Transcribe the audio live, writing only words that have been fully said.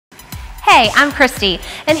Hey, I'm Christy,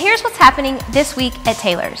 and here's what's happening this week at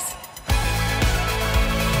Taylor's.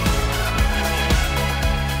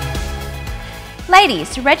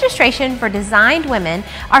 Ladies, registration for Designed Women,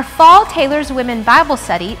 our Fall Taylor's Women Bible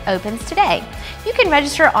Study, opens today. You can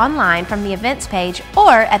register online from the events page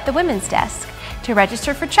or at the women's desk. To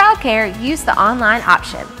register for childcare, use the online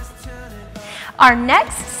option. Our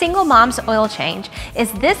next Single Moms Oil Change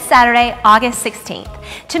is this Saturday, August 16th.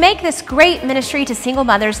 To make this great ministry to single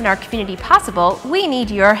mothers in our community possible, we need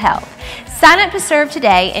your help. Sign up to serve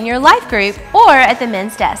today in your life group or at the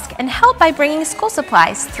men's desk and help by bringing school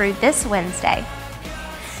supplies through this Wednesday.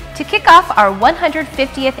 To kick off our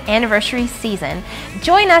 150th anniversary season,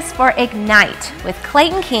 join us for Ignite with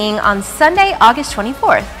Clayton King on Sunday, August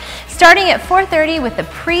 24th, starting at 4:30 with the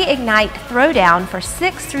pre-Ignite throwdown for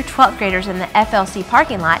 6th through 12th graders in the FLC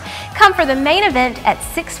parking lot. Come for the main event at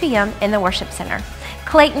 6 p.m. in the Worship Center.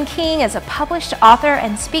 Clayton King is a published author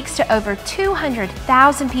and speaks to over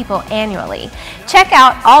 200,000 people annually. Check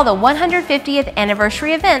out all the 150th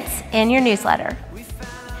anniversary events in your newsletter.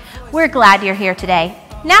 We're glad you're here today.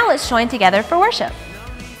 Now let's join together for worship.